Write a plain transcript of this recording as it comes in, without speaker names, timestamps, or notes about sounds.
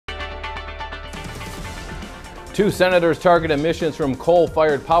Two senators target emissions from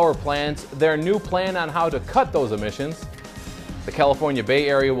coal-fired power plants, their new plan on how to cut those emissions. The California Bay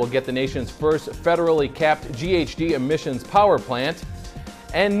Area will get the nation's first federally capped GHG emissions power plant.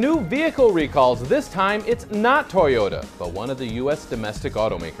 And new vehicle recalls. This time it's not Toyota, but one of the U.S. domestic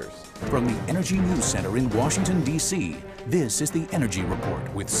automakers. From the Energy News Center in Washington, D.C., this is the Energy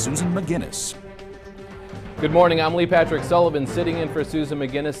Report with Susan McGinnis. Good morning, I'm Patrick Sullivan sitting in for Susan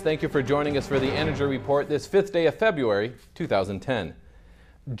McGinnis. Thank you for joining us for the Energy Report this 5th day of February 2010.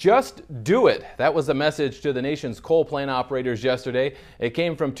 Just do it. That was the message to the nation's coal plant operators yesterday. It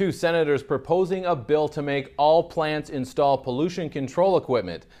came from two senators proposing a bill to make all plants install pollution control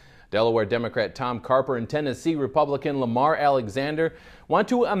equipment. Delaware Democrat Tom Carper and Tennessee Republican Lamar Alexander want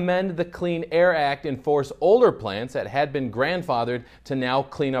to amend the Clean Air Act and force older plants that had been grandfathered to now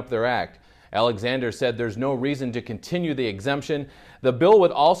clean up their act. Alexander said there's no reason to continue the exemption. The bill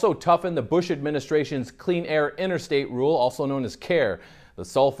would also toughen the Bush administration's Clean Air Interstate Rule, also known as CARE. The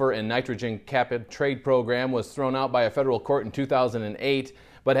sulfur and nitrogen cap-and-trade program was thrown out by a federal court in 2008,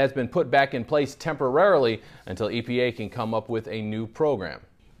 but has been put back in place temporarily until EPA can come up with a new program.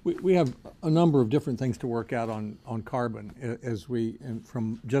 We have a number of different things to work out on carbon. And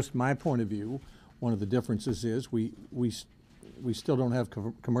from just my point of view, one of the differences is we still don't have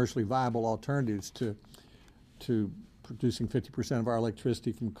commercially viable alternatives to producing 50% of our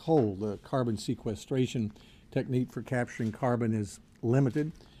electricity from coal. The carbon sequestration technique for capturing carbon is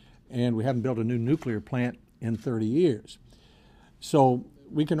limited, and we haven't built a new nuclear plant in 30 years. So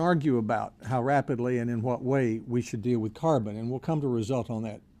we can argue about how rapidly and in what way we should deal with carbon, and we'll come to a result on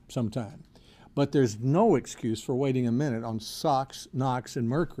that sometime. But there's no excuse for waiting a minute on SOx, NOx, and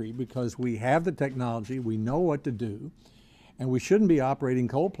mercury, because we have the technology, we know what to do, and we shouldn't be operating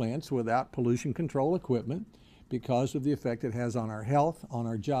coal plants without pollution control equipment because of the effect it has on our health, on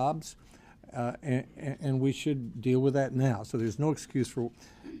our jobs, and we should deal with that now. So there's no excuse for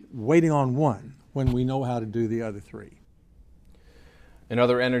waiting on one when we know how to do the other three. In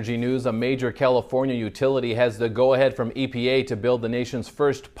other energy news, a major California utility has the go-ahead from EPA to build the nation's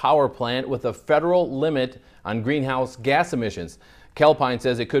first power plant with a federal limit on greenhouse gas emissions. Calpine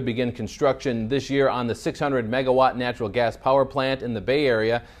says it could begin construction this year on the 600-megawatt natural gas power plant in the Bay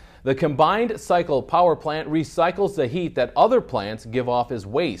Area. The combined cycle power plant recycles the heat that other plants give off as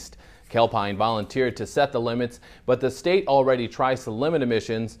waste. Calpine volunteered to set the limits, but the state already tries to limit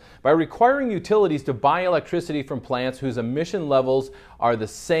emissions by requiring utilities to buy electricity from plants whose emission levels are the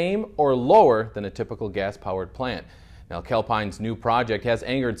same or lower than a typical gas-powered plant. Now, Calpine's new project has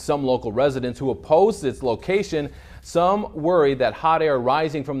angered some local residents who oppose its location. Some worry that hot air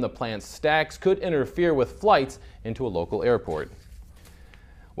rising from the plant's stacks could interfere with flights into a local airport.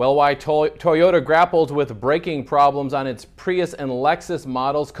 Well, while Toyota grapples with braking problems on its Prius and Lexus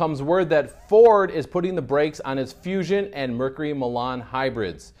models, comes word that Ford is putting the brakes on its Fusion and Mercury Milan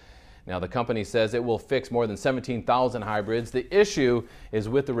hybrids. Now, the company says it will fix more than 17,000 hybrids. The issue is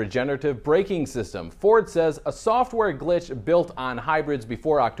with the regenerative braking system. Ford says a software glitch built on hybrids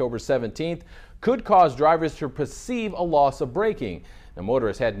before October 17th could cause drivers to perceive a loss of braking. Now,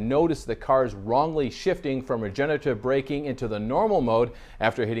 motorists had noticed the cars wrongly shifting from regenerative braking into the normal mode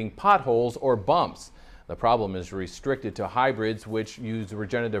after hitting potholes or bumps. The problem is restricted to hybrids, which use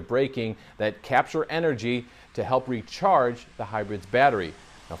regenerative braking that capture energy to help recharge the hybrid's battery.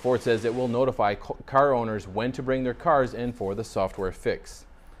 Now, Ford says it will notify car owners when to bring their cars in for the software fix.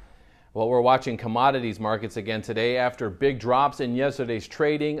 Well, we're watching commodities markets again today. After big drops in yesterday's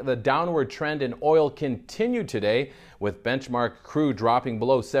trading, the downward trend in oil continued today, with benchmark crude dropping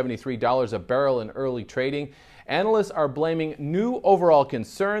below $73 a barrel in early trading. Analysts are blaming new overall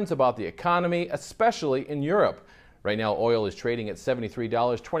concerns about the economy, especially in Europe. Right now, oil is trading at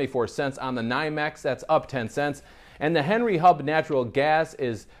 $73.24 on the NYMEX. That's up 10 cents. And the Henry Hub natural gas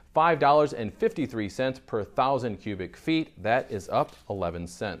is $5.53 per 1,000 cubic feet. That is up 11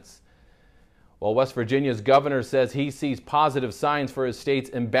 cents. Well, West Virginia's governor says he sees positive signs for his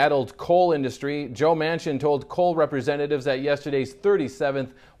state's embattled coal industry. Joe Manchin told coal representatives at yesterday's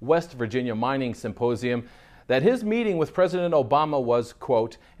 37th West Virginia Mining Symposium that his meeting with President Obama was,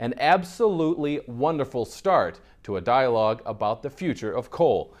 quote, an absolutely wonderful start to a dialogue about the future of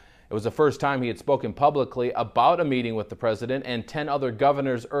coal. It was the first time he had spoken publicly about a meeting with the president and 10 other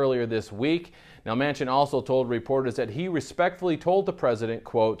governors earlier this week. Now, Manchin also told reporters that he respectfully told the president,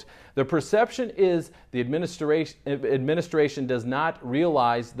 quote, the perception is the administration does not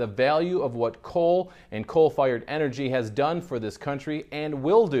realize the value of what coal and coal-fired energy has done for this country and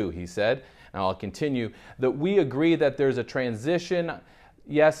will do, he said. Now, I'll continue, that we agree that there's a transition.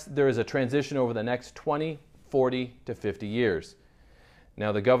 Yes, there is a transition over the next 20, 40 to 50 years.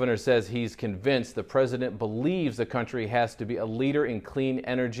 Now, the governor says he's convinced the president believes the country has to be a leader in clean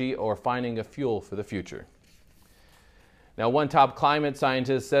energy or finding a fuel for the future. Now, one top climate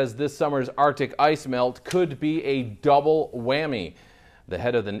scientist says this summer's Arctic ice melt could be a double whammy. The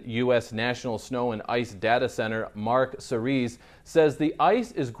head of the U.S. National Snow and Ice Data Center, Mark Cerise, says the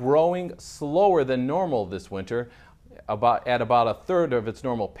ice is growing slower than normal this winter, at about a third of its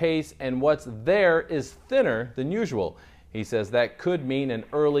normal pace, and what's there is thinner than usual. He says that could mean an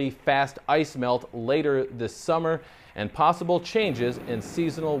early, fast ice melt later this summer and possible changes in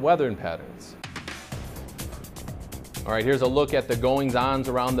seasonal weather patterns. All right, here's a look at the goings-ons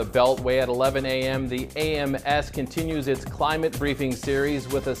around the Beltway at 11 a.m. The AMS continues its climate briefing series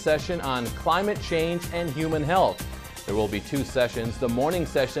with a session on climate change and human health. There will be 2 sessions. The morning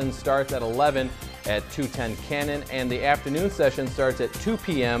session starts at 11 at 210 Cannon, and the afternoon session starts at 2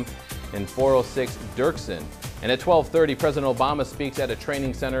 p.m. in 406 Dirksen. And at 12:30, President Obama speaks at a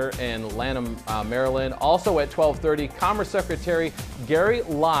training center in Lanham, Maryland. Also at 12:30, Commerce Secretary Gary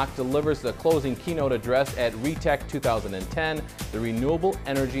Locke delivers the closing keynote address at RETEC 2010, the Renewable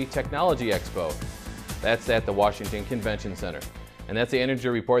Energy Technology Expo. That's at the Washington Convention Center. And that's the Energy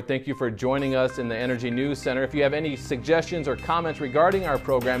Report. Thank you for joining us in the Energy News Center. If you have any suggestions or comments regarding our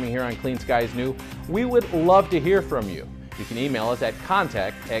programming here on Clean Skies New, we would love to hear from you. You can email us at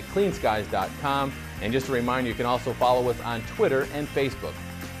contact@cleanskies.com. And just a reminder, you can also follow us on Twitter and Facebook.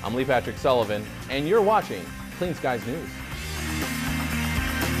 I'm Patrick Sullivan, and you're watching Clean Skies News.